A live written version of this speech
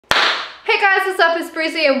guys, what's up? It's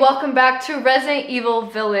Breezy and welcome back to Resident Evil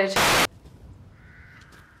Village.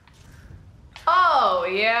 Oh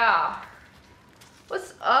yeah.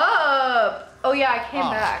 What's up? Oh yeah, I came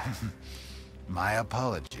back. My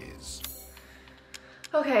apologies.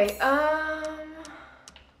 Okay,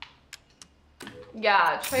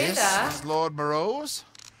 yeah, trade that. This is Lord Moreau's?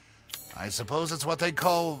 I suppose it's what they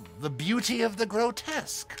call the beauty of the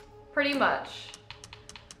grotesque. Pretty much.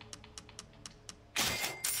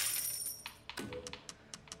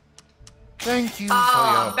 Thank you for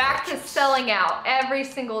your back purchase. to selling out every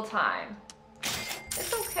single time.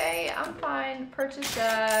 It's okay, I'm fine. Purchase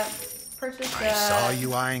that. Purchase I that. saw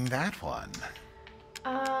you eyeing that one.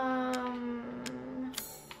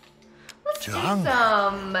 Let's To do hunger.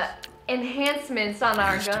 some enhancements on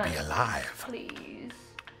our Used to be guns, alive. please.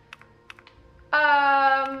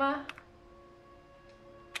 Yeah,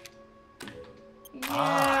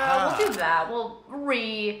 we'll do that. We'll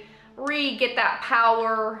get that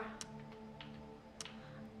power.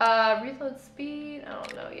 Reload speed. I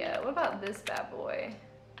don't know yet. What about this bad boy?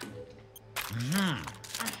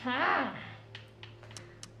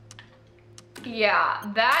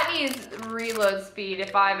 Yeah, that needs reload speed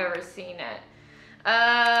if I've ever seen it.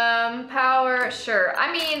 Power, sure.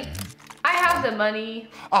 I mean, I have the money.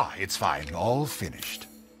 Ah, it's fine. All finished.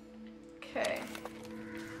 Okay.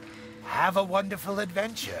 Have a wonderful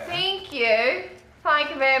adventure. Thank you. Thank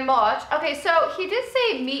you very much. Okay, so he did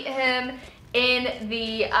say meet him in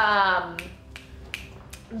the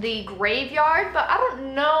graveyard, but I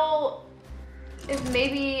don't know if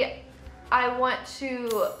maybe I want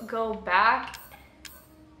to go back.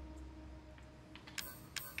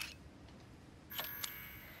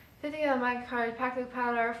 Fitting on my card, pack the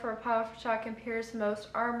powder for a powerful shot can pierce most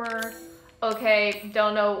armor. Okay,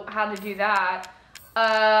 don't know how to do that.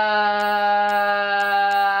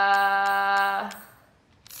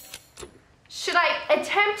 Should I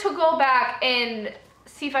attempt to go back and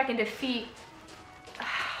see if I can defeat?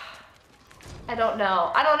 I don't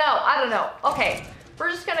know. I don't know. Okay,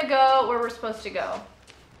 we're just gonna go where we're supposed to go.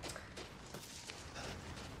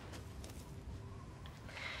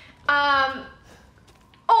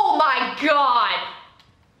 Oh my God!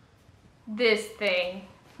 This thing.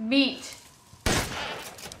 Meat.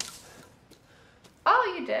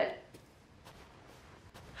 Oh, you did.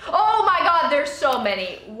 Oh my God, there's so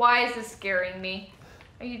many. Why is this scaring me?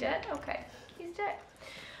 Are you dead? Okay, he's dead.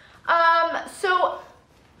 So,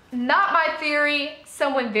 not my theory.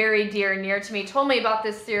 Someone very dear and near to me told me about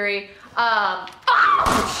this theory. Oh,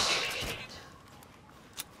 shit.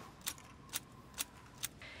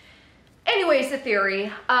 Anyways, the theory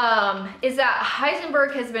is that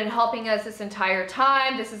Heisenberg has been helping us this entire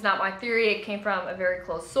time. This is not my theory. It came from a very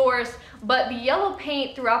close source. But the yellow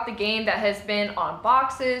paint throughout the game that has been on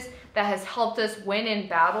boxes, that has helped us win in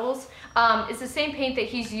battles, is the same paint that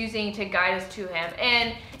he's using to guide us to him.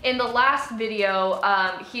 And in the last video,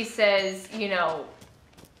 he says, you know,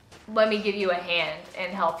 let me give you a hand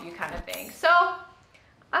and help you kind of thing. So,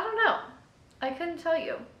 I don't know. I couldn't tell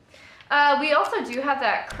you. We also do have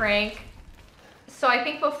that crank. So I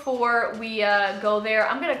think before we go there,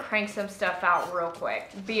 I'm gonna crank some stuff out real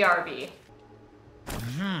quick. BRB.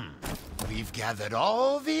 We've gathered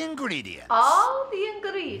all the ingredients. All the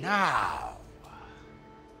ingredients. Now.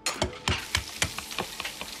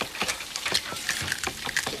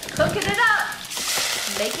 Cooking it up.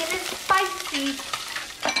 Making it spicy.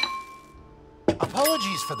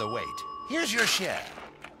 Apologies for the wait. Here's your share.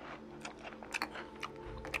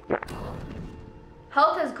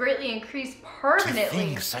 Health has greatly increased To permanently.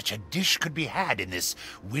 think such a dish could be had in this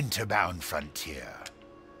winter-bound frontier.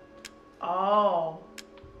 Oh.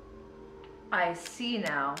 I see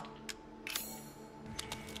now.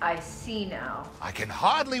 I see now. I can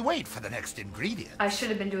hardly wait for the next ingredient. I should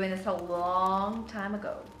have been doing this a long time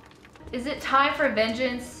ago. Is it time for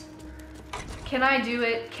vengeance? Can I do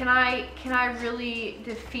it? Can I really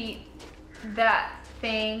defeat that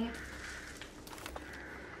thing?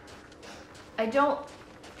 I don't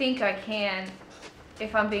think I can,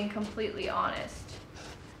 if I'm being completely honest.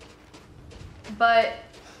 But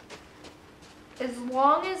as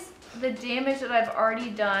long as the damage that I've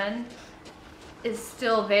already done is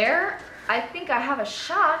still there, I think I have a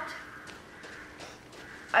shot.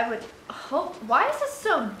 I would hope. Why is this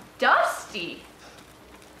so dusty?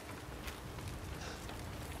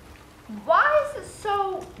 Why is it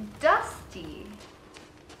so dusty?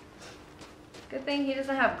 Good thing he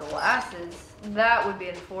doesn't have glasses. That would be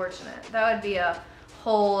unfortunate. That would be a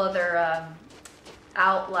whole other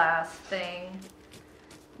Outlast thing.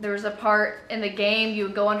 There was a part in the game you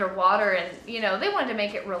would go underwater and, you know, they wanted to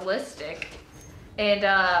make it realistic. And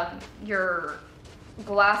your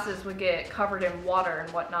glasses would get covered in water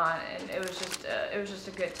and whatnot, and it was just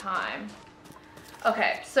a good time.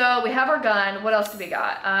 Okay, so we have our gun. What else do we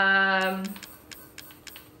got?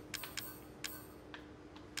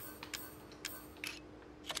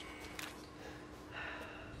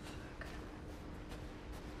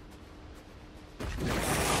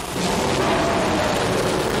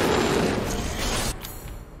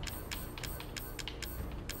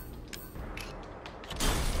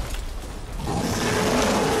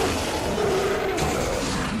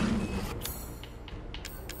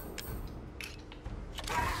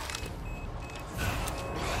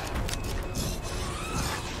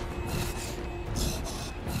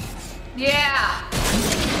 Yeah.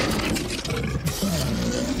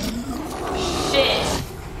 Shit.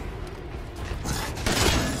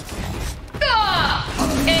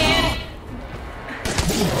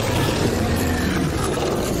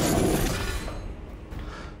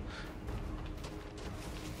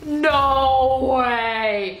 And no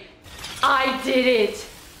way. I did it.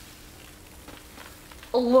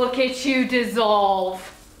 Look at you dissolve.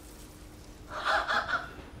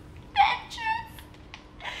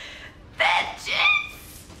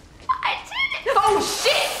 Oh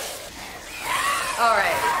shit!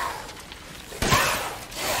 Alright.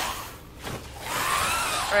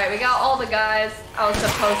 Alright, we got all the guys I was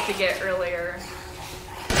supposed to get earlier.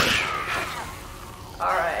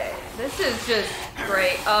 Alright, this is just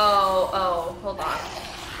great. Oh, hold on.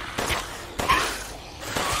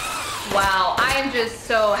 Wow, I am just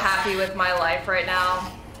so happy with my life right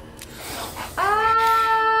now.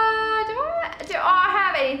 Do I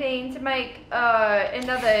have anything to make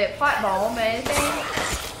another pipe bomb or anything?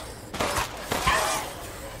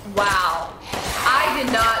 Wow. I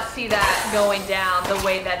did not see that going down the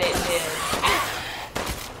way that it did.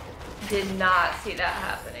 Did not see that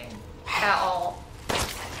happening at all.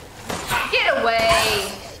 Get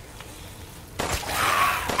away.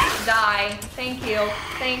 Die. Thank you.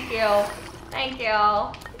 Thank you. Thank you.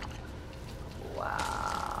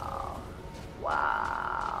 Wow.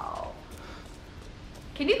 Wow.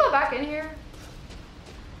 Can you go back in here?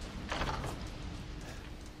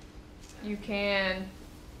 You can.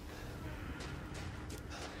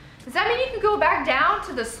 Does that mean you can go back down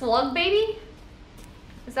to the slug baby?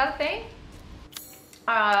 Is that a thing?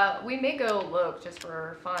 We may go look just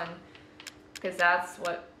for fun, because that's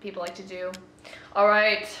what people like to do. All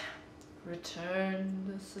right, return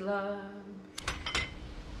the slab.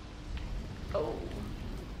 Oh.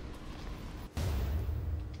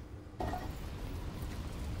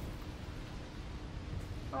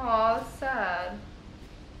 Aw, that's sad.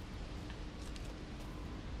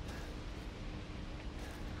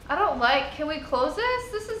 I don't like, can we close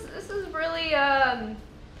this? This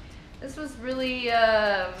was really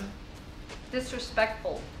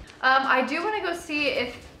disrespectful. I do want to go see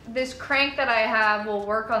if this crank that I have will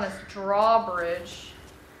work on this drawbridge.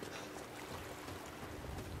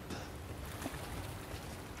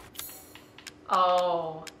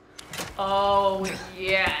 Oh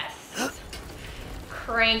yes.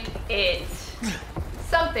 Crank it.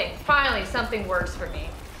 Finally something works for me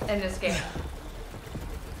in this game.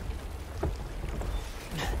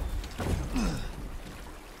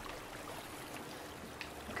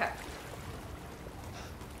 Okay.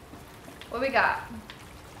 What we got?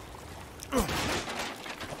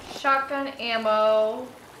 Shotgun ammo.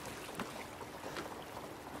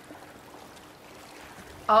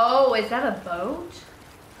 Oh, is that a boat?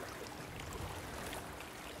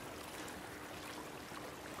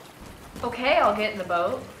 Okay, I'll get in the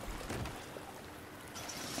boat.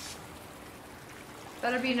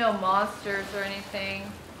 Better be no monsters or anything.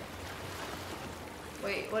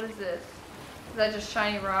 Wait, what is this? Is that just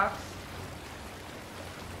shiny rocks?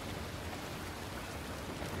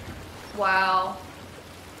 Wow.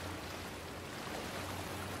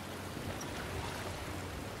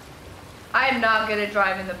 I am not good at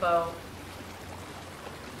driving the boat.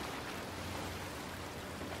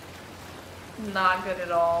 Not good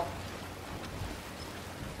at all.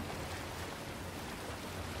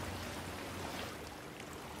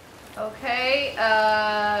 Okay,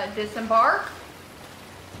 disembark.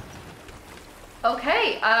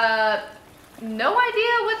 Okay, no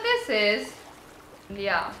idea what this is.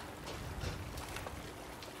 Yeah.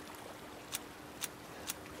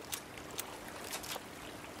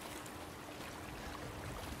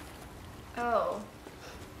 Oh.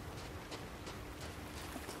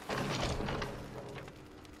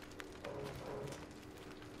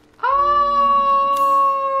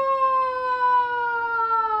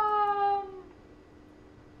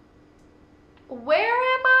 Where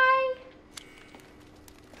am I?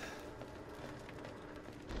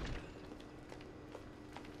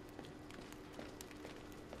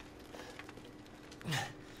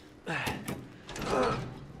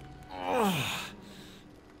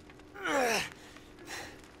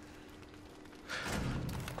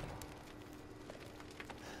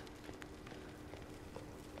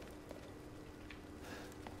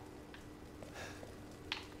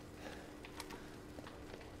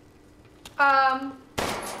 This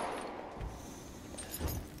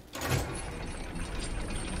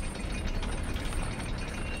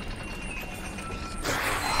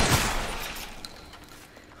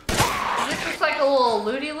looks like a little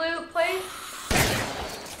looty-loot place.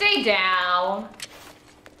 Stay down.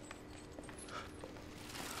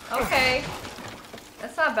 Okay.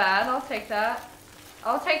 That's not bad. I'll take that.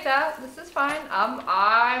 I'll take that. This is fine.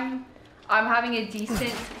 I'm having a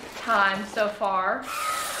decent time so far.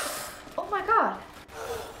 Oh my god.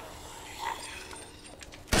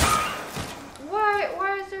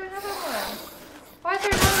 Why is there another one? Why is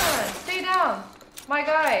there another one? Stay down. My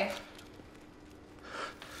guy.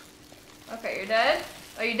 Okay, you're dead?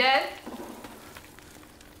 Are you dead?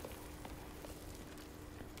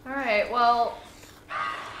 Alright, well.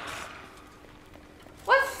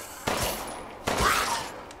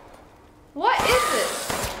 What is this?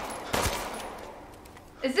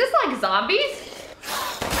 Is this like zombies?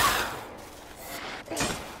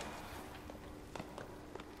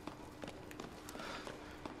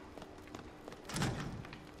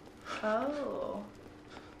 Oh.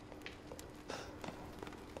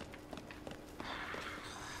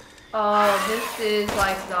 Oh, this is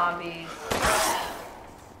like zombies.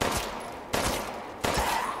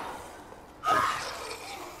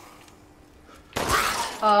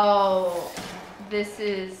 Oh, this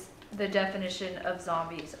is the definition of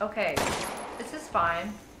zombies. Okay, this is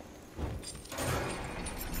fine.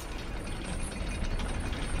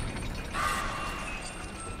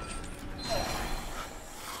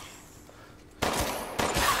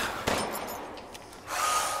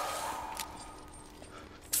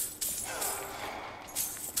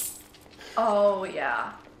 Oh,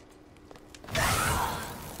 yeah.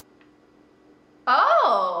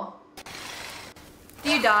 Oh!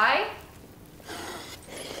 Do you die?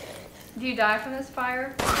 Do you die from this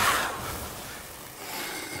fire?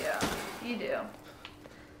 Yeah, you do.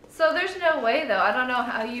 So there's no way though. I don't know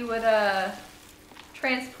how you would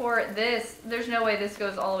transport this. There's no way this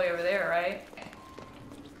goes all the way over there, right?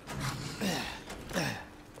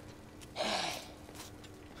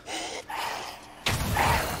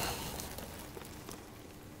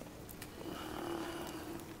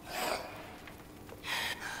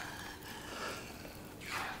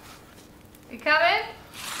 You coming?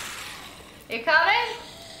 You coming?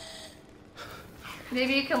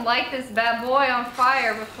 Maybe you can light this bad boy on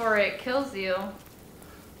fire before it kills you.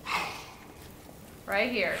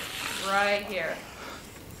 Right here. Right here.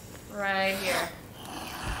 Right here.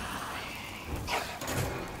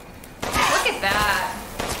 Look at that.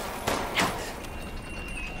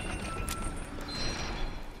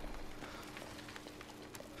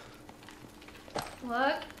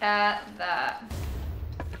 Look at that.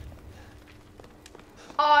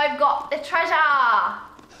 Oh, I've got the treasure!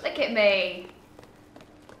 Look at me.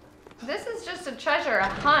 This is just a treasure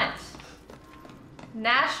hunt.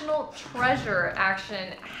 National treasure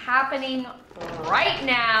action happening right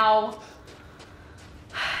now.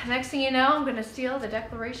 Next thing you know, I'm gonna steal the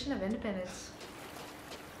Declaration of Independence.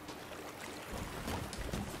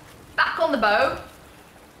 Back on the boat.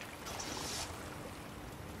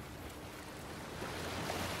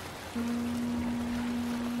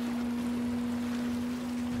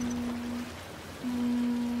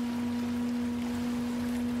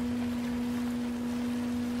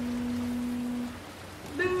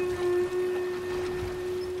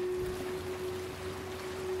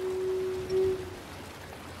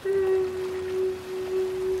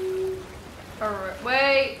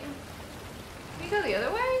 Wait. Can you go the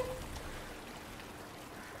other way?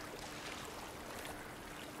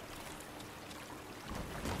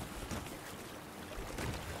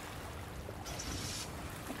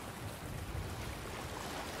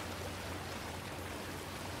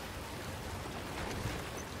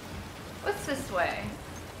 What's this way?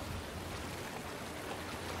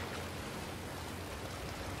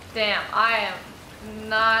 Damn, I am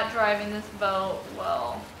not driving this boat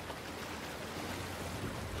well.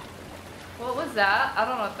 What was that? I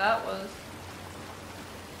don't know what that was.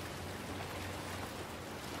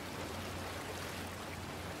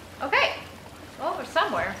 Okay. Well, we're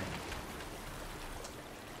somewhere.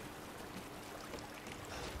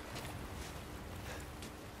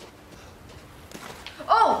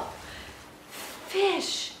 Oh!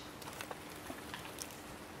 Fish!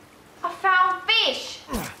 I found fish!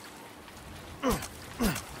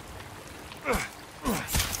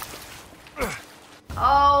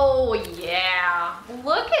 Oh, yeah.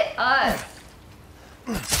 Look at us.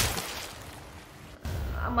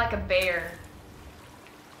 I'm like a bear.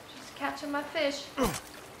 Just catching my fish.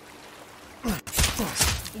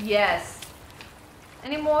 Yes.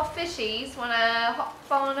 Any more fishies wanna hop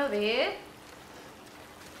on over here?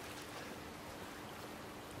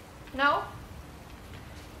 No?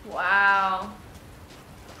 Wow.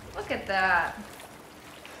 Look at that.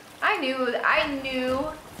 I knew.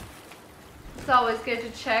 It's always good to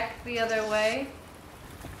check the other way.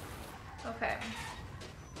 Okay.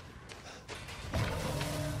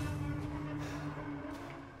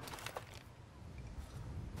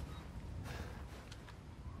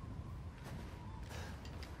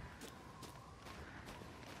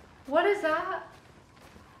 What is that?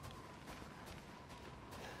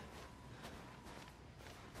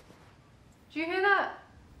 Did you hear that?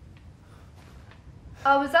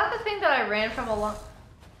 Oh, was that the thing that I ran from a long...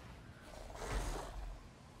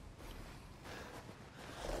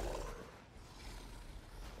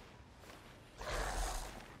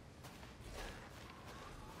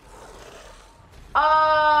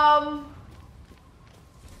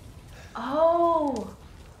 Oh.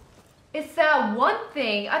 It's that one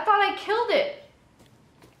thing. I thought I killed it.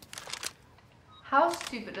 How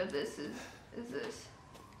stupid of this is this?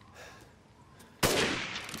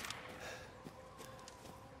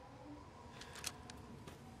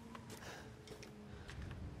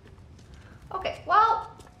 Okay,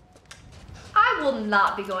 well, I will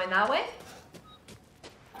not be going that way.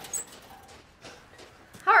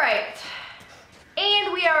 All right,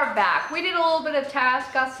 and we are back. We did a little bit of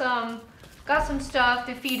task, got some stuff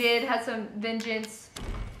defeated, had some vengeance.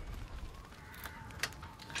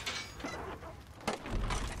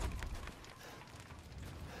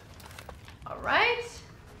 All right.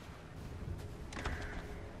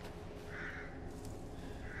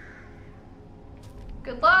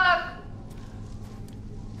 Good luck.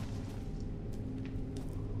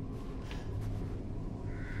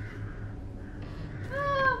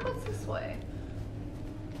 What's this way?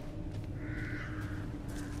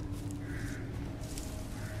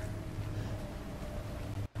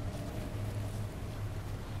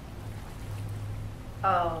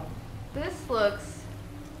 Oh, this looks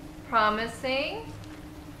promising.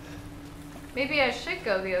 Maybe I should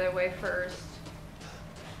go the other way first.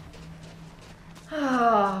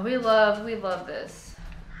 Oh, we love this.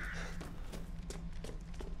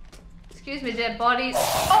 Excuse me, dead bodies.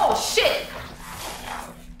 Oh, shit!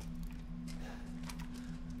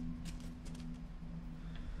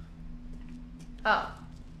 Oh.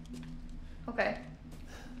 Okay.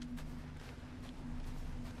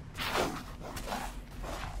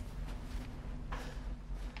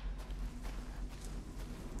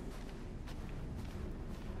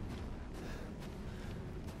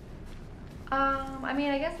 I mean,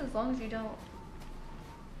 I guess as long as you don't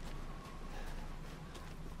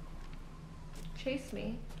chase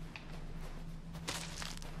me.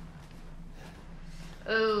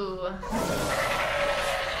 Ooh.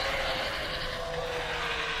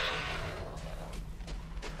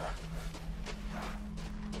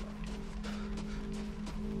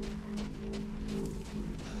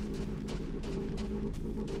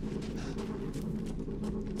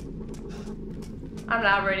 I'm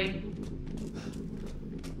not ready.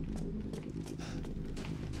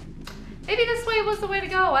 Maybe this way was the way to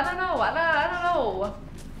go. I don't know. I don't know.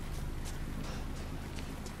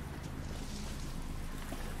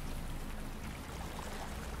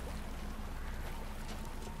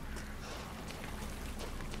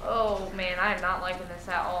 Oh man, I am not liking this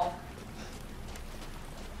at all.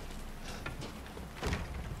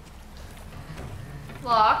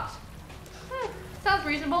 Locked. Sounds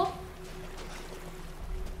reasonable.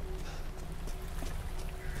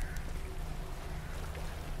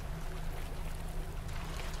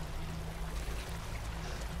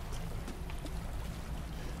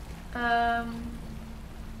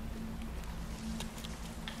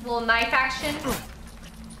 Little knife action.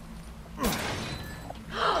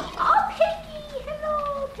 Oh, Piggy!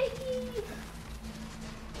 Hello, Piggy!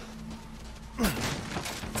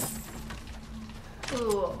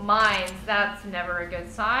 Ooh, mines. That's never a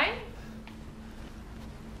good sign.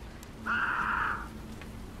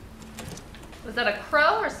 Was that a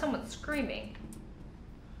crow or someone screaming?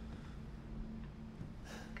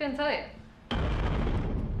 Couldn't tell you.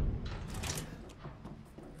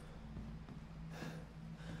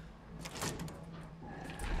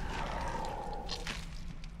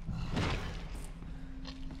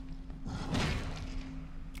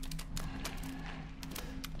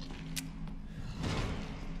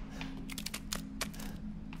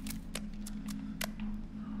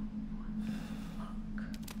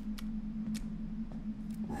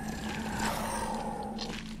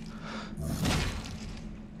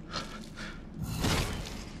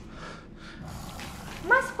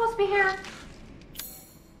 Am I supposed to be here?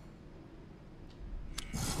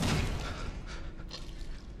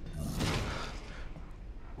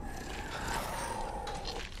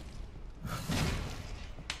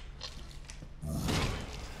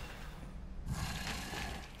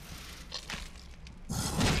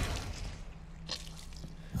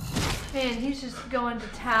 Man, he's just going to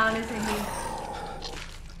town, isn't he?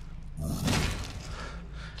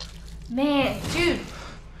 Man, dude.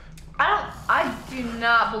 I do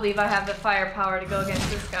not believe I have the firepower to go against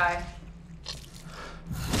this guy.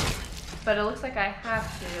 But it looks like I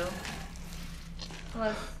have to.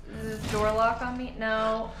 Unless, is this door lock on me?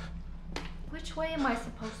 No. Which way am I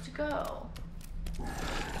supposed to go?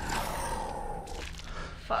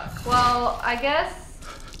 Fuck. Well, I guess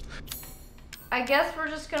we're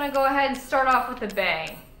just gonna go ahead and start off with a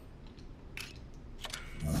bang.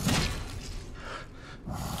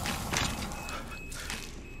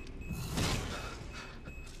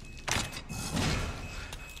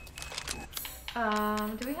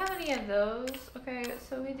 Do we have any of those? Okay,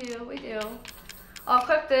 so we do. I'll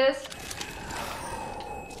equip this.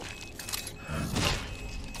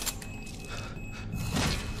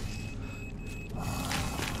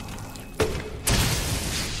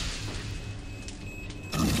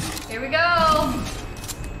 Here we go.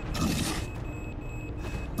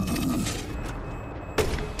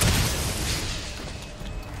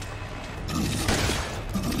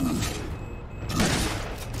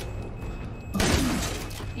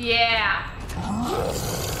 Yeah.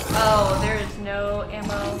 Oh, there is no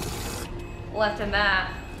ammo left in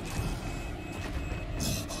that.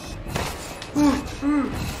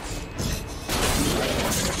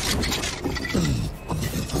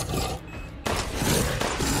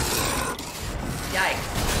 Yikes.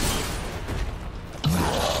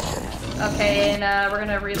 Okay, and we're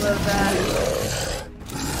gonna reload that.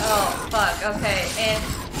 Oh, fuck. Okay, and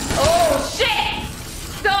oh shit!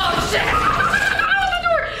 Oh shit!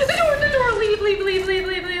 The door!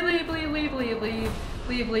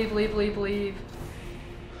 Leave!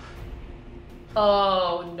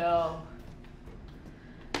 Oh no.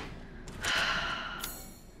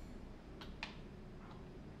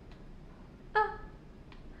 I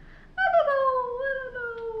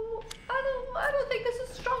don't think this is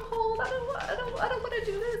a stronghold. I don't want to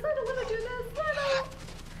do this. I don't want to do this. I don't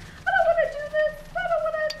want to do this. I don't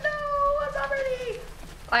want to. No, I'm not ready.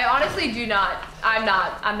 I honestly do not. I'm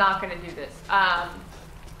not gonna do this.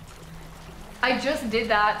 I just did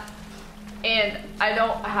that, and I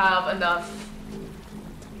don't have enough.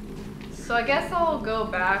 So I guess I'll go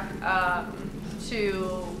back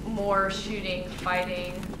to more shooting,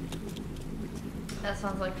 fighting. That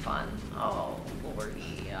sounds like fun. Oh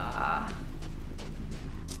lordy.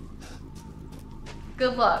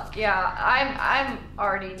 Good luck. Yeah, I'm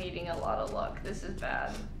already needing a lot of luck. This is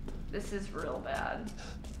bad. This is real bad.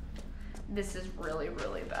 This is really,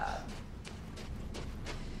 really bad.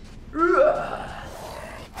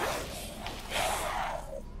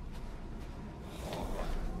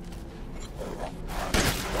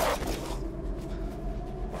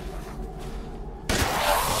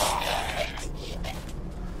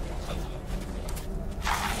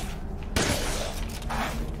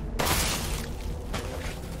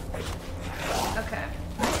 Okay.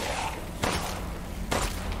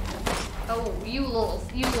 Oh, you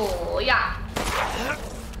little, yeah.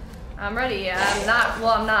 I'm ready. I'm not. Well,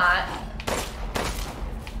 I'm not.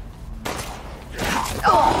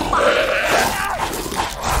 Oh.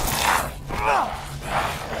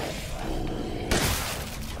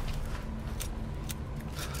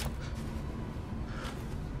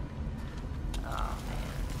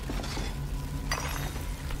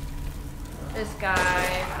 This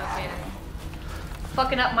guy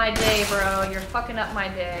fucking up my day, bro. You're fucking up my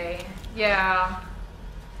day. Yeah.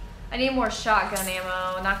 I need more shotgun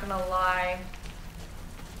ammo, not gonna lie.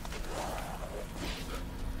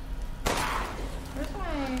 Where's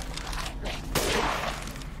my...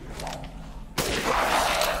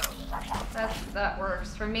 That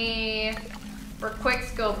works for me. We're quick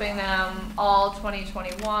scoping them all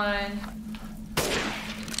 2021.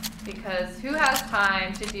 Because who has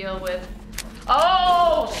time to deal with...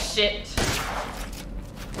 Oh, shit!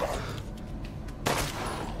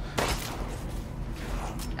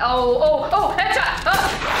 Oh, headshot!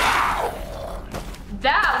 Oh.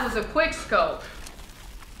 That was a quick scope.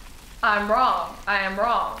 I'm wrong. I am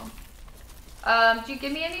wrong. Do you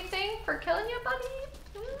give me anything for killing you, buddy?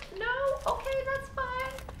 No? Okay, that's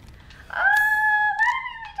fine. I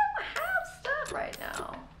really don't have stuff right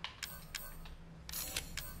now.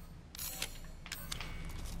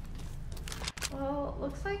 Well,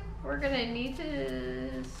 looks like we're gonna need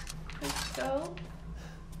to quick scope.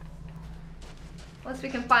 Unless we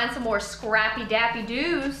can find some more scrappy dappy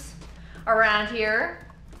doos around here.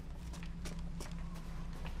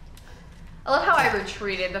 I love how I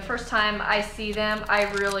retreated. The first time I see them, I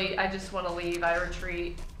just want to leave. I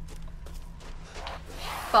retreat.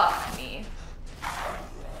 Fuck me.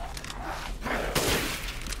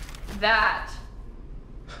 That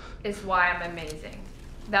is why I'm amazing.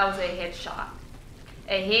 That was a headshot.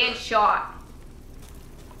 A headshot.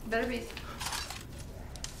 Better be.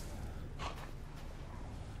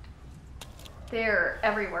 They're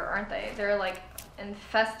everywhere, aren't they? They're like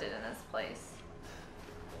infested in this place.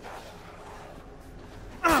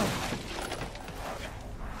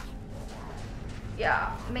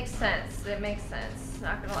 Yeah, it makes sense. It makes sense.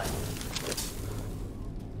 Not gonna lie.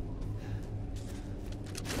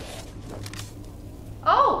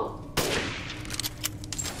 Oh!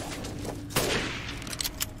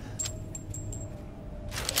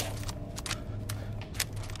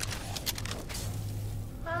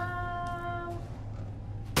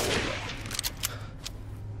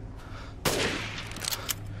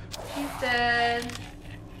 He's dead.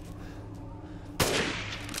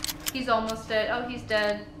 He's almost dead. Oh, he's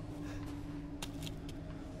dead.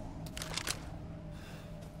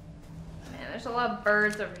 Man, there's a lot of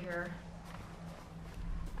birds over here.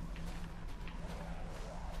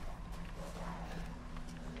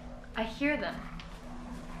 I hear them.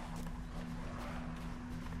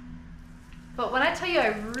 But when I tell you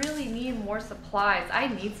I really need more supplies, I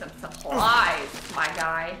need some supplies, my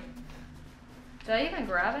guy. Did I even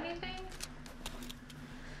grab anything?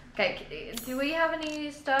 Okay, do we have any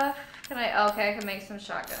stuff? Can I, okay, I can make some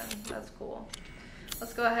shotgun. That's cool.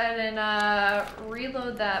 Let's go ahead and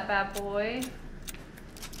reload that bad boy.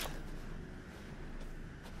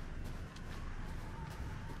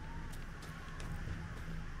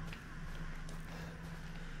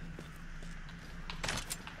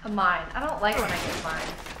 A mine. I don't like when I get mine.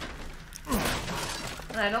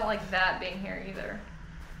 And I don't like that being here either.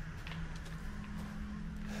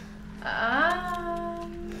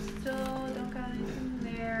 Still don't got anything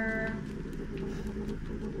there.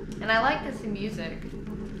 And I like this music.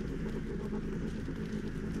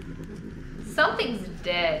 Something's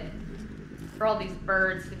dead for all these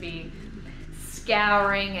birds to be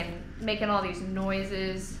scouring and making all these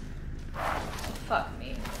noises. Fuck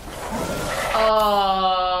me.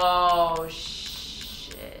 Oh,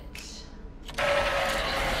 shit.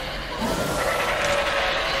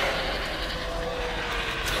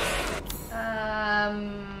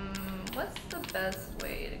 What's the best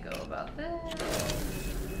way to go about this?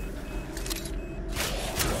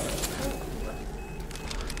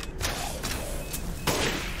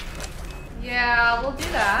 Yeah, we'll do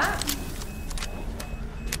that.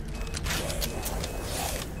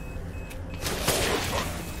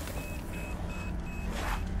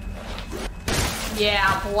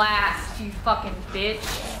 Yeah, blast, you fucking bitch.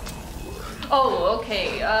 Oh,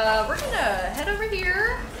 okay. We're gonna head over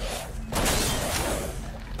here.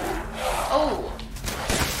 Oh,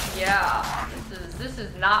 yeah. This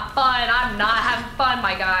is not fun. I'm not having fun,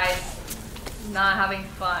 my guys. Not having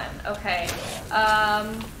fun. Okay.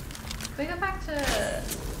 Can we go back to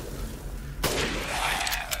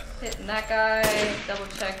hitting that guy? Double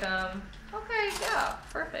check him. Okay, yeah,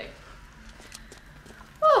 perfect.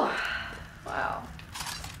 Whew. Wow.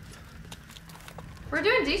 We're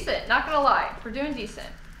doing decent, not gonna lie. We're doing decent.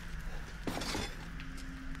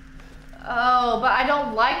 Oh, but I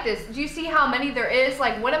don't like this. Do you see how many there is?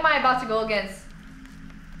 Like, what am I about to go against?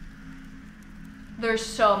 There's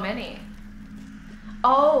so many.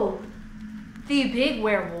 Oh, the big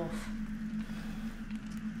werewolf.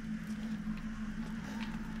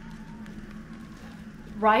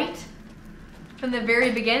 Right? From the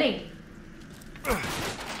very beginning.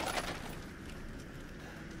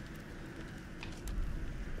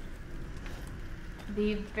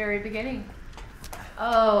 The very beginning.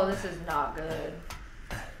 Oh, this is not good.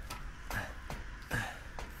 Can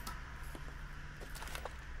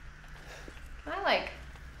I like,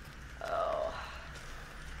 oh.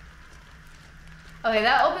 Okay,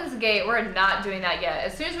 that opens the gate. We're not doing that yet.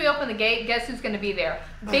 As soon as we open the gate, guess who's gonna be there?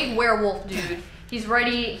 Big werewolf dude. He's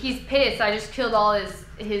ready, he's pissed. I just killed all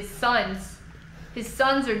his sons. His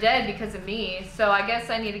sons are dead because of me. So I guess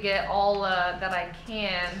I need to get all that I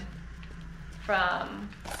can from,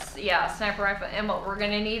 yeah, sniper rifle ammo. We're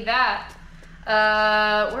gonna need that.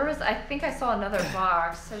 Where was, I think I saw another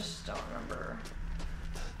box. I just don't remember.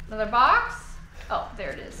 Another box? Oh,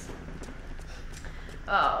 there it is.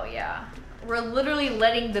 Oh, yeah. We're literally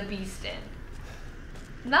letting the beast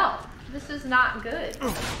in. No, this is not good.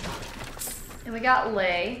 And we got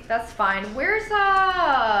Lay. That's fine. Where's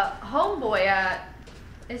homeboy at?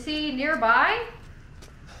 Is he nearby?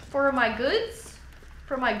 For my goods?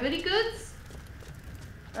 For my goody goods?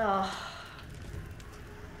 Oh.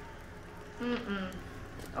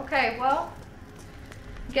 Okay, well,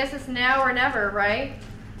 guess it's now or never, right?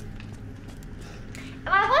 And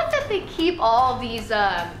I like that they keep all these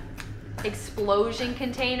explosion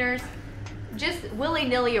containers just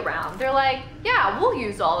willy-nilly around. They're like, yeah, we'll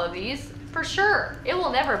use all of these for sure. It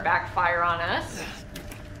will never backfire on us.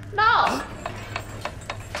 No.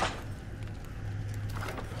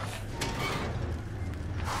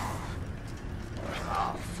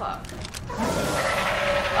 Oh, fuck.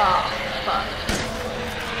 Oh, fuck.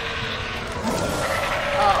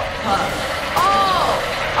 Oh, fuck. Oh!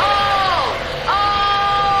 Oh!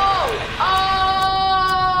 Oh!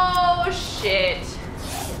 Oh! Shit.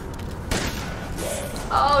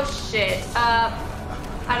 Oh, shit.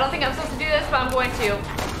 I don't think I'm supposed to do this, but I'm going to.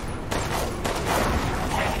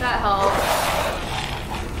 That helped.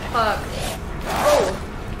 Fuck. Oh.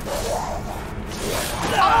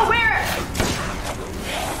 Oh, where?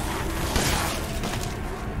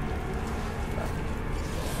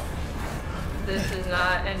 This is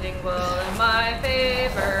not ending well in my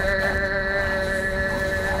favor.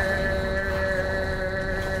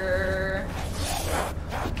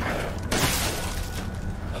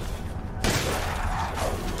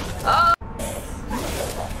 Oh.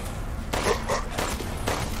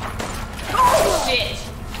 Oh, shit.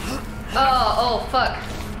 Oh, fuck.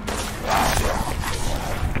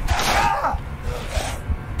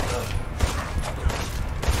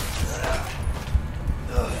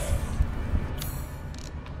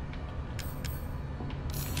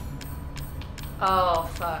 Oh,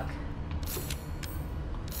 fuck.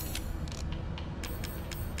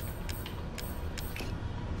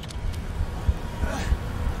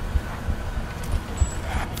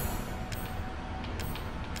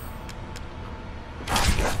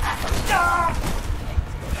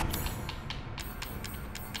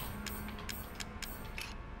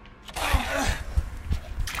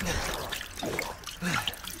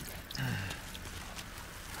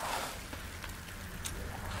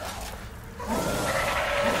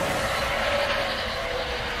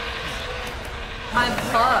 I'm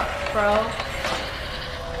fucked, bro.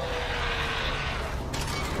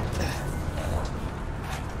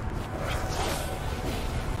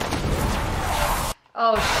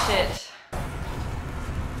 Oh, shit.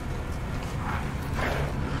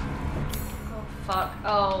 Oh, fuck.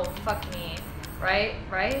 Oh, fuck me. Right?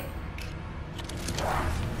 Right?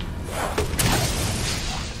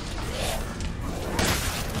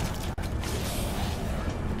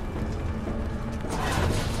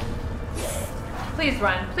 Please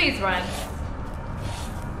run. Please run.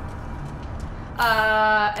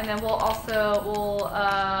 And then we'll also, we'll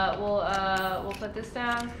put this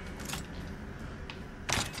down.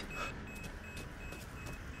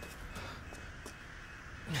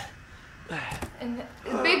 And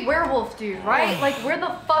the big werewolf dude, right? Like, where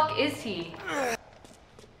the fuck is he?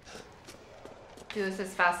 Do this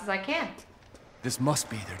as fast as I can. This must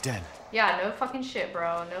be their den. Yeah, no fucking shit,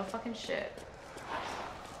 bro. No fucking shit.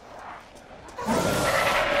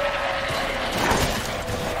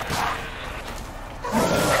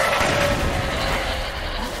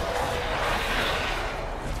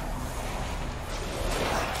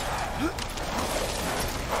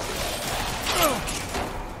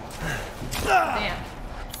 Damn.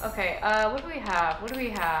 Okay, what do we have? What do we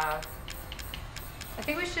have? I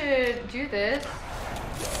think we should do this.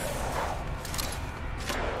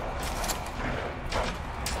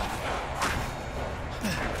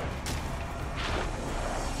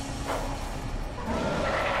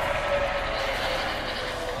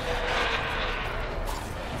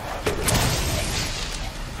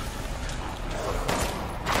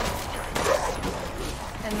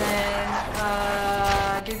 And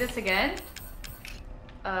then, do this again.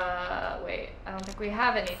 Wait, I don't think we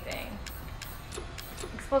have anything.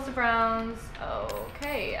 Explosive rounds,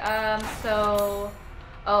 okay, so,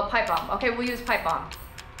 oh, pipe bomb. Okay, we'll use pipe bomb.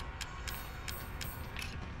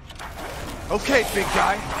 Okay, big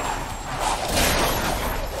guy.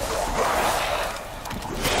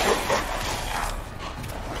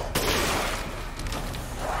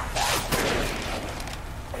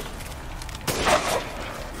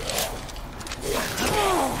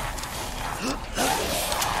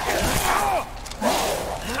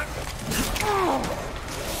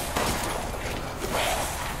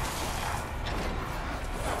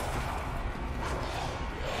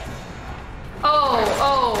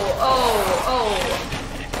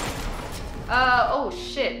 Oh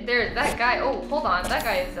shit, there, that guy, oh, hold on, that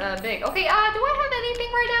guy is, big. Okay, do I have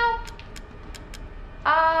anything right now?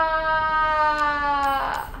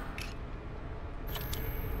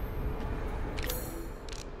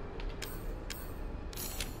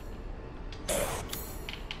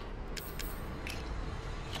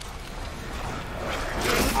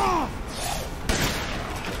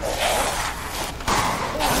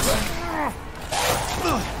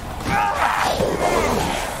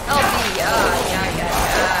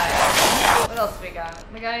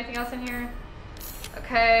 anything else in here?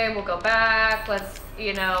 Okay, we'll go back. Let's,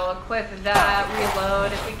 you know, equip that.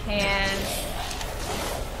 Reload if we can.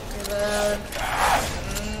 Reload.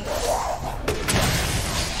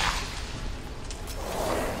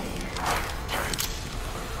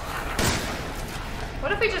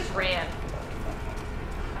 What if we just ran?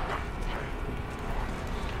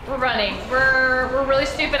 We're running. We're really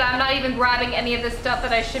stupid. I'm not even grabbing any of the stuff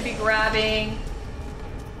that I should be grabbing.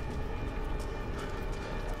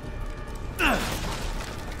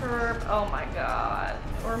 Herb. Oh my god.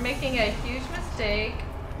 We're making a huge mistake.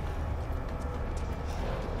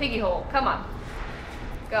 Piggy hole. Come on.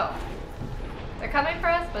 Go. They're coming for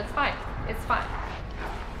us, but it's fine. It's fine.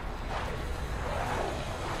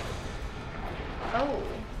 Oh.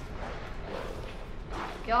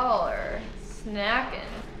 Y'all are snacking.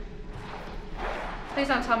 Please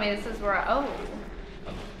don't tell me this is where I... Oh.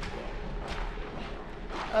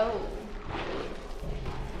 Oh.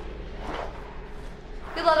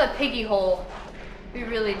 We love a piggy hole. We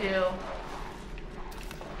really do.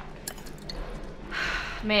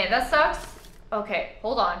 Man, that sucks. Okay,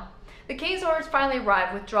 hold on. The king's orders finally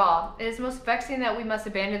arrived. Withdraw. It is most vexing that we must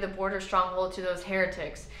abandon the border stronghold to those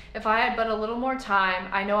heretics. If I had but a little more time,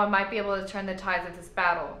 I know I might be able to turn the tides of this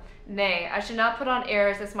battle. Nay, I should not put on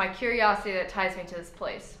airs. It's my curiosity that ties me to this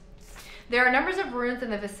place. There are numbers of ruins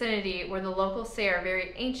in the vicinity where the locals say are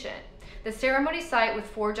very ancient. The ceremony site with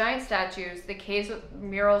 4 giant statues, the caves with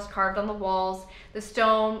murals carved on the walls, the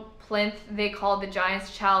stone plinth they called the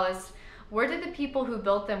giant's chalice. Where did the people who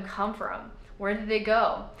built them come from? Where did they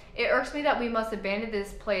go? It irks me that we must abandon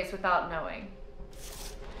this place without knowing.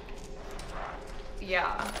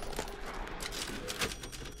 Yeah.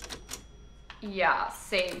 Yeah,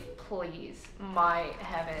 save, please. My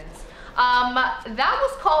heavens. That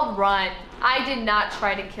was called run. I did not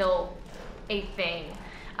try to kill a thing.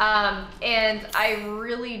 And I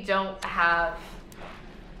really don't have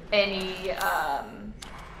any,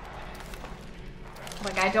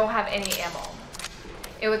 like I don't have any ammo.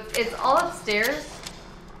 It's all upstairs.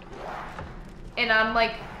 And I'm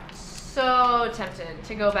like so tempted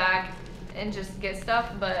to go back and just get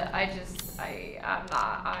stuff, but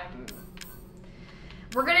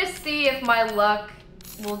we're gonna see if my luck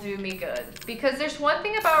will do me good. Because there's one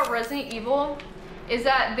thing about Resident Evil is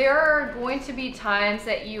that there are going to be times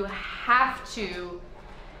that you have to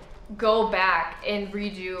go back and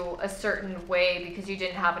redo a certain way because you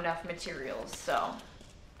didn't have enough materials, so.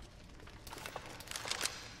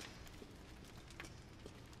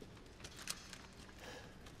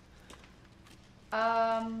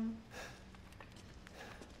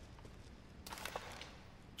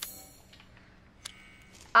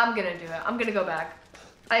 I'm gonna do it. I'm gonna go back.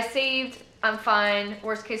 I saved, I'm fine.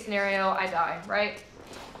 Worst case scenario, I die, right?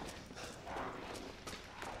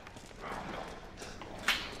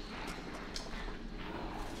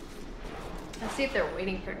 Let's see if they're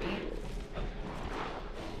waiting for me.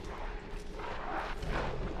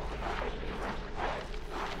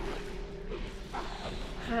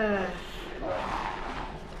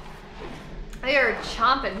 They are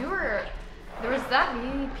chomping. There was that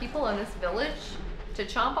many people in this village to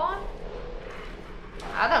chomp on?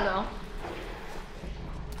 I don't know.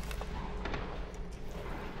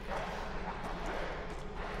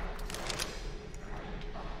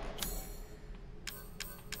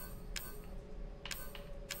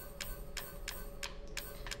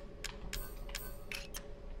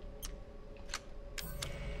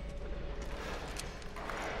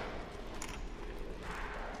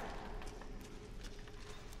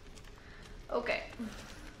 Okay.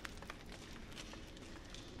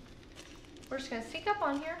 We're just gonna sneak up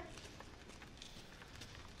on here.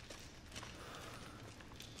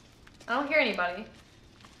 I don't hear anybody.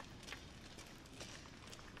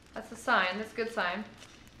 That's a sign. That's a good sign.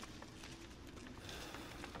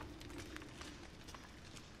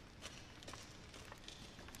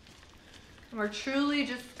 And we're truly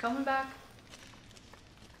just coming back.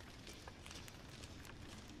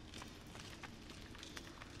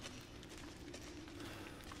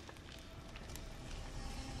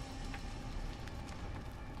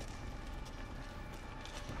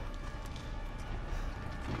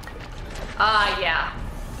 Ah, yeah.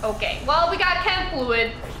 Okay. Well, we got chem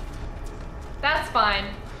fluid. That's fine.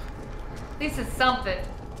 At least it's something.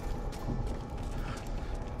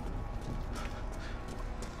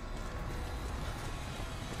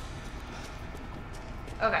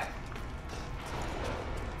 Okay.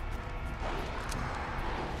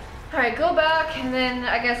 Alright, go back, and then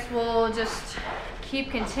I guess we'll just keep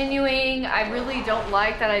continuing. I really don't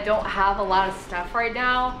like that I don't have a lot of stuff right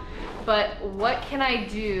now, but what can I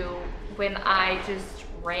do when I just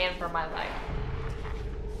ran for my life?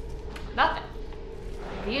 Nothing.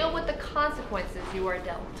 Deal with the consequences you are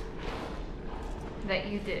dealt. That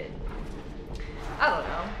you did. I don't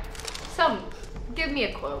know. Give me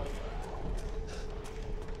a quote.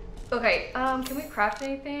 Okay, can we craft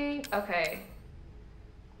anything? Okay.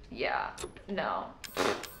 Yeah, no.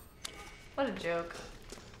 What a joke.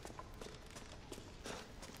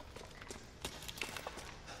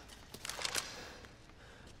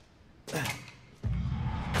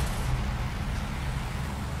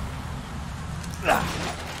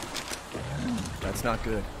 That's not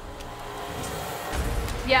good.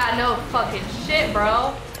 Yeah, no fucking shit,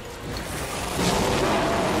 bro.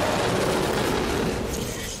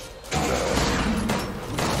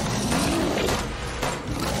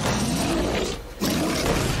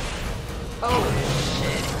 Oh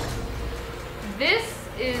shit. This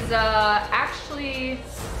is actually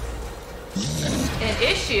an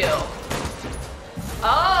issue.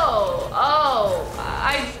 Oh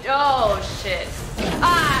shit.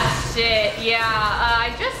 Ah shit, yeah.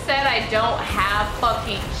 I just said I don't have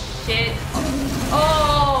fucking shit.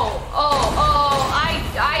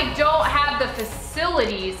 I don't have the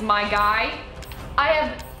facilities, my guy. I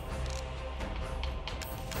have.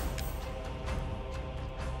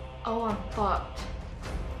 Oh, I'm fucked.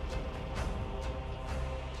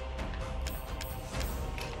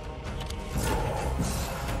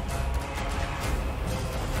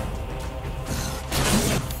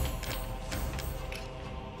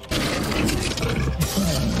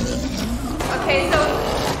 Okay, so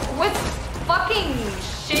what's fucking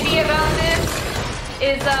shitty about this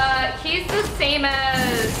is he's the same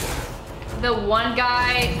as the one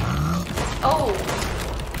guy. Oh.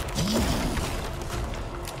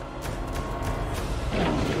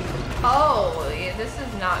 Oh, yeah, this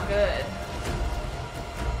is not good.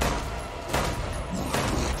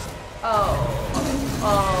 Oh.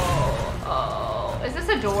 Is this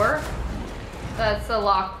a door? That's a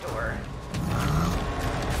locked door.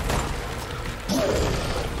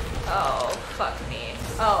 Oh, fuck me.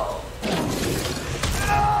 Oh.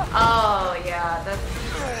 Oh, yeah, that's...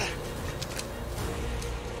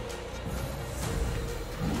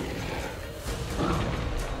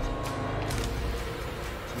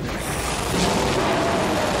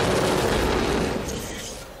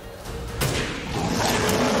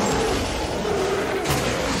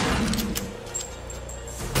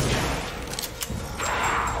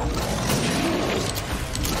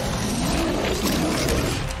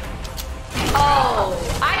 Oh,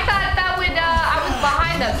 I thought that would, I was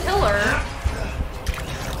behind the pillar.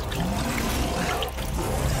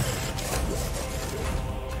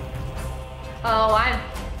 Oh, I'm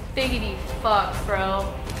biggity fuck, bro.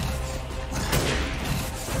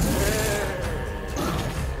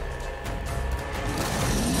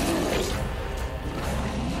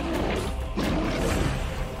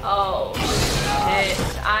 Oh, shit.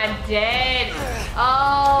 I'm dead.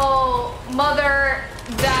 Oh, mother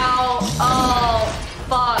thou. Oh,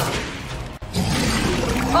 fuck.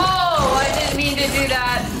 Oh, I didn't mean to do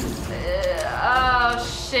that. Oh,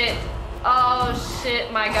 shit. Oh,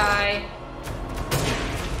 shit, my guy.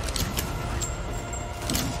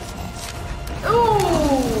 Ooh.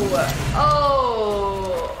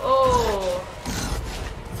 Oh. Oh.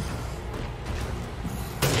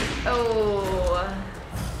 Oh.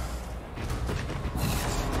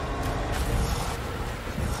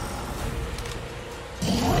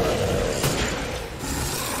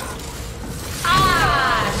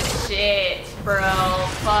 Ah, shit, bro.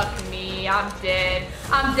 Fuck me. I'm dead.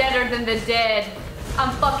 I'm deader than the dead.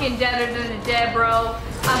 I'm fucking deader than the dead, bro.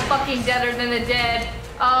 I'm fucking deader than the dead.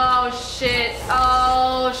 Oh, shit.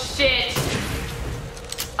 Oh, shit.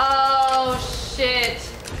 Oh, shit.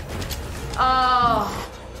 Oh.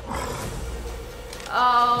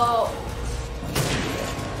 Oh.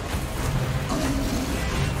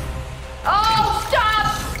 Oh, stop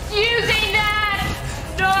using that!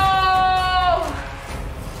 No!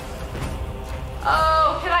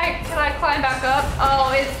 Oh, can I climb back up?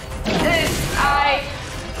 Oh,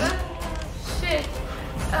 shit.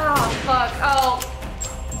 Oh, fuck. Oh,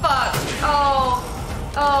 fuck. Oh,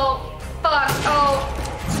 fuck.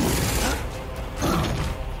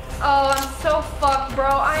 Oh, I'm so fucked, bro.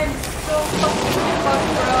 I am so fucking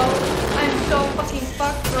fucked, bro. I'm so fucking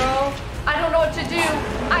fucked, bro. I don't know what to do.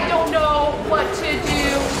 I don't know what to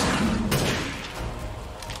do.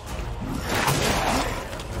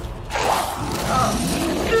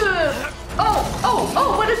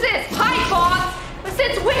 Oh, what is this? Pipe bombs?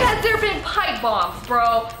 Since when has there been pipe bombs,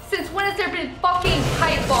 bro? Since when has there been fucking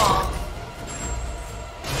pipe bombs?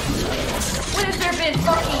 When has there been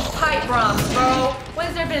fucking pipe bombs, bro? When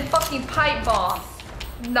has there been fucking pipe bombs?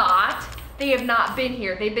 Not. They have not been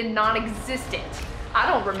here. They've been non-existent. I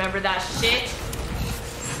don't remember that shit.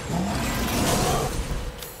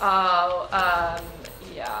 Oh,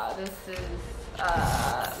 yeah, this is,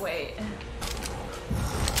 wait.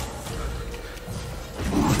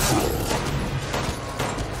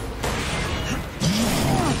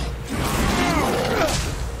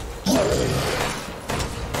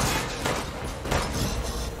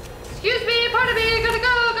 Excuse me, pardon me, gotta go.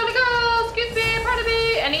 Excuse me, pardon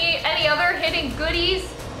me. Any other hidden goodies?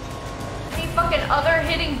 Any fucking other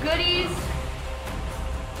hidden goodies?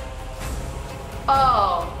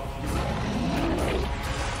 Oh.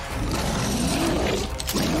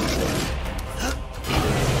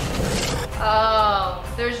 Oh,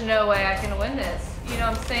 there's no way I can win this. You know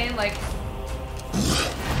what I'm saying? Like,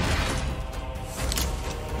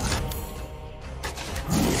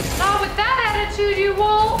 not with that attitude, you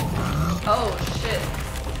won't. Oh, shit.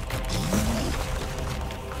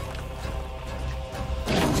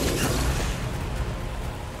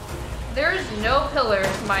 There's no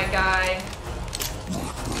pillars, my guy.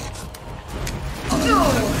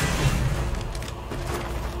 Oh.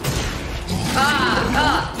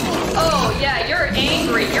 Oh, yeah, you're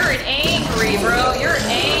angry. You're angry, bro. You're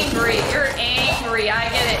angry. I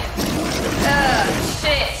get it.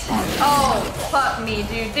 Shit. Oh, fuck me,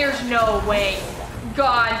 dude. There's no way.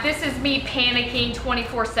 God, this is me panicking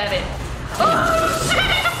 24/7. Oh,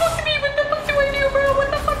 shit. Fuck me. What the fuck do I do, bro?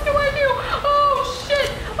 What the fuck do I do? Oh,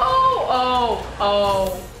 shit.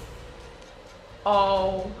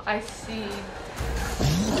 Oh, I see.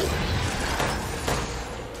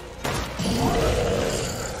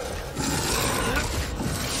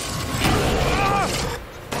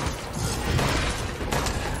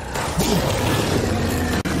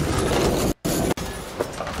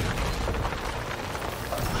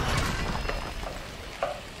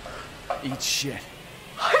 Eat shit.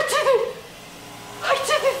 I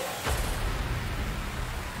did it!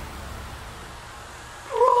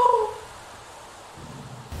 Bro!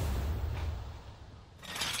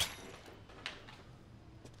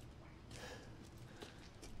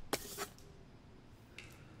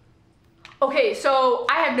 Okay, so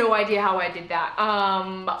I have no idea how I did that.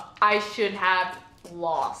 I should have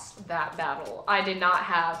lost that battle. I did not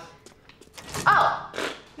have... Oh,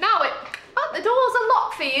 now it... Oh, the door's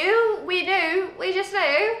unlocked for you. We do. We just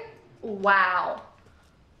knew. Wow.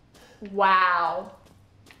 Wow.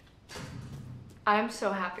 I'm so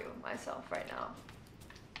happy with myself right now.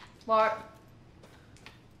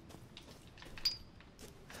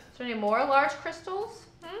 Is there any more large crystals?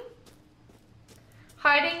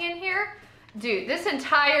 Hiding in here? Dude, this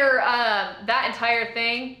entire, that entire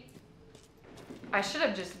thing, I should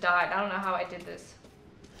have just died. I don't know how I did this.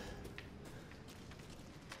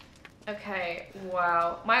 Okay,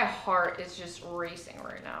 wow. My heart is just racing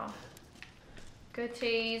right now.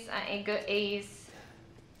 Goodies, I ain't goodies.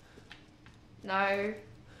 No.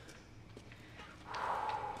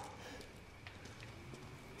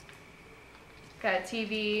 Got a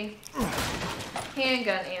TV.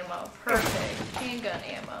 Handgun ammo, perfect. Handgun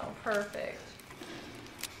ammo, perfect.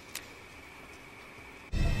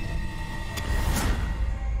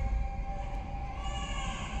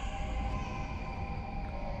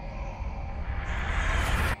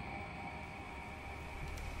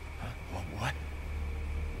 What?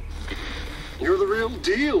 You're the real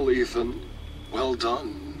deal, Ethan. Well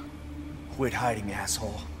done. Quit hiding,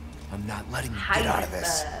 asshole. I'm not letting you get out of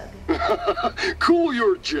this. Cool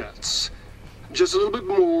your jets. Just a little bit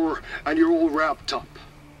more, and you're all wrapped up.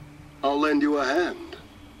 I'll lend you a hand.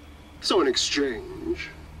 So in exchange...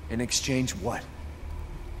 In exchange what?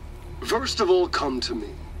 First of all, come to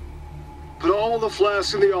me. Put all the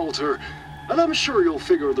flasks in the altar, and I'm sure you'll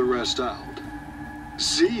figure the rest out.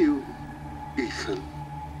 See you, Ethan.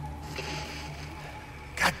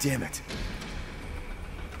 God damn it.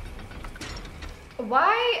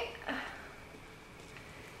 Why?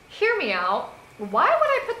 Hear me out. Why would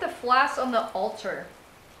I put the flask on the altar?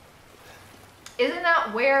 Isn't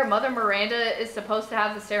that where Mother Miranda is supposed to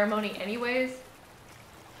have the ceremony anyways?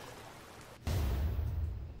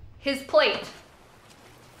 His plate.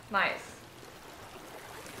 Nice.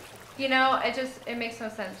 You know, it makes no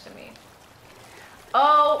sense to me.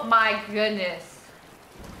 Oh my goodness.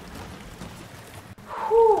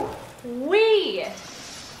 Whoo-wee.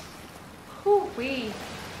 Whoo-wee.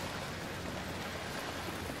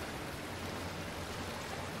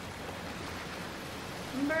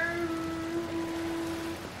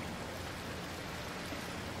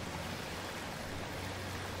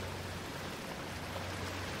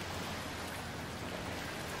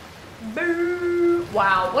 Boo.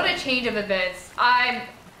 Wow, what a change of events.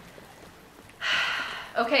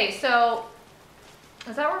 Okay, so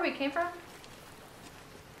is that where we came from?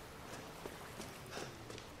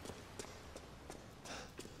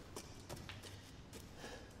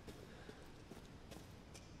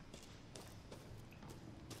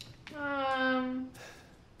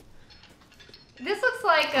 This looks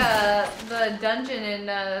like the dungeon in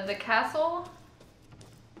the castle.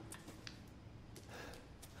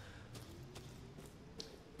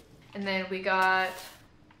 And then we got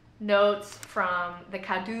notes from the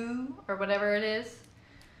Kadu, or whatever it is.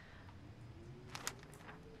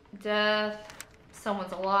 Death,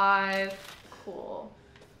 someone's alive, cool.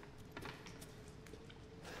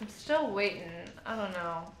 I'm still waiting, I don't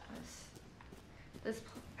know.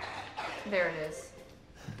 There it is.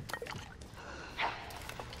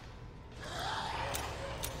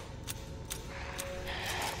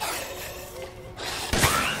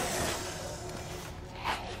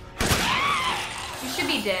 You should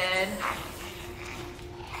be dead.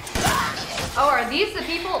 Oh, are these the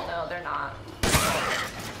people? No, they're not.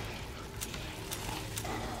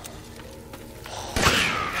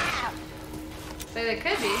 So they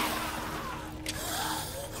could be.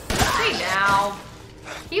 Hey now.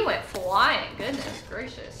 He went flying. Goodness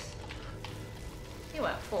gracious. He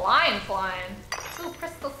went flying. Ooh,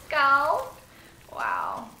 crystal skull.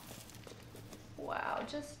 Wow. Wow,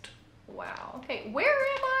 just wow. Okay, where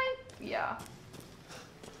am I? Yeah.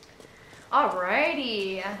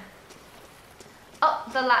 Alrighty.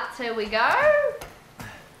 Up the ladder we go.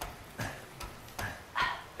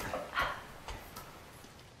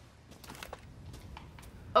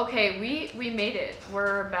 Okay, we made it.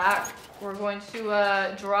 We're back. We're going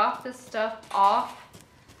to drop this stuff off.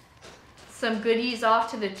 Some goodies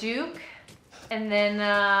off to the Duke. And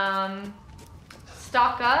then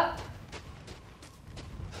stock up.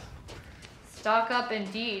 Stock up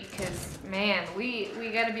indeed, because man, we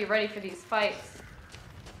gotta be ready for these fights.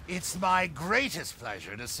 It's my greatest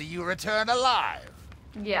pleasure to see you return alive.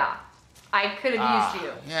 Yeah, I could have used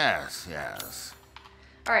you. Yes, yes.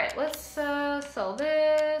 Alright, let's sell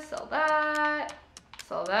this, sell that,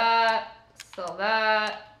 sell that, sell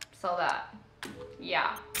that, sell that.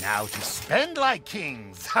 Yeah. Now to spend like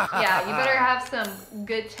kings. Yeah, you better have some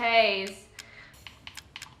good tays.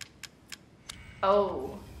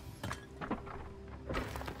 Oh.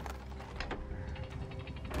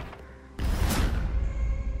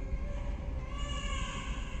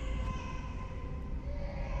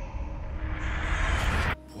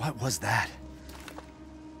 What was that?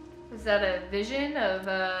 Was that a vision of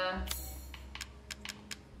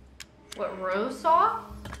what Rose saw?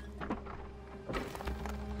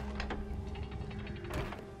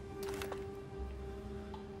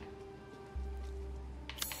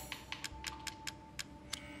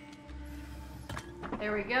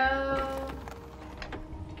 There we go.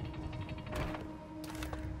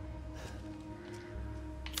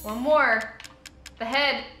 One more. The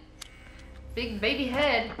head. Big baby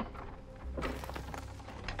head.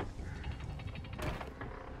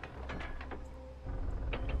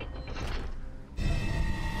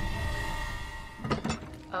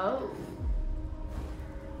 Oh.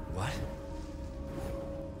 What?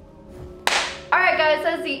 Alright guys,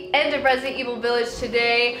 that's the end of Resident Evil Village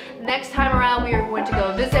today. Next time around we are going to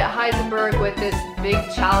go visit Heisenberg with this big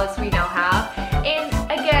chalice we now have. And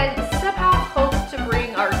again, somehow hope to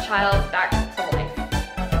bring our child back to life.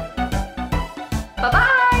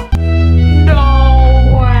 Bye-bye!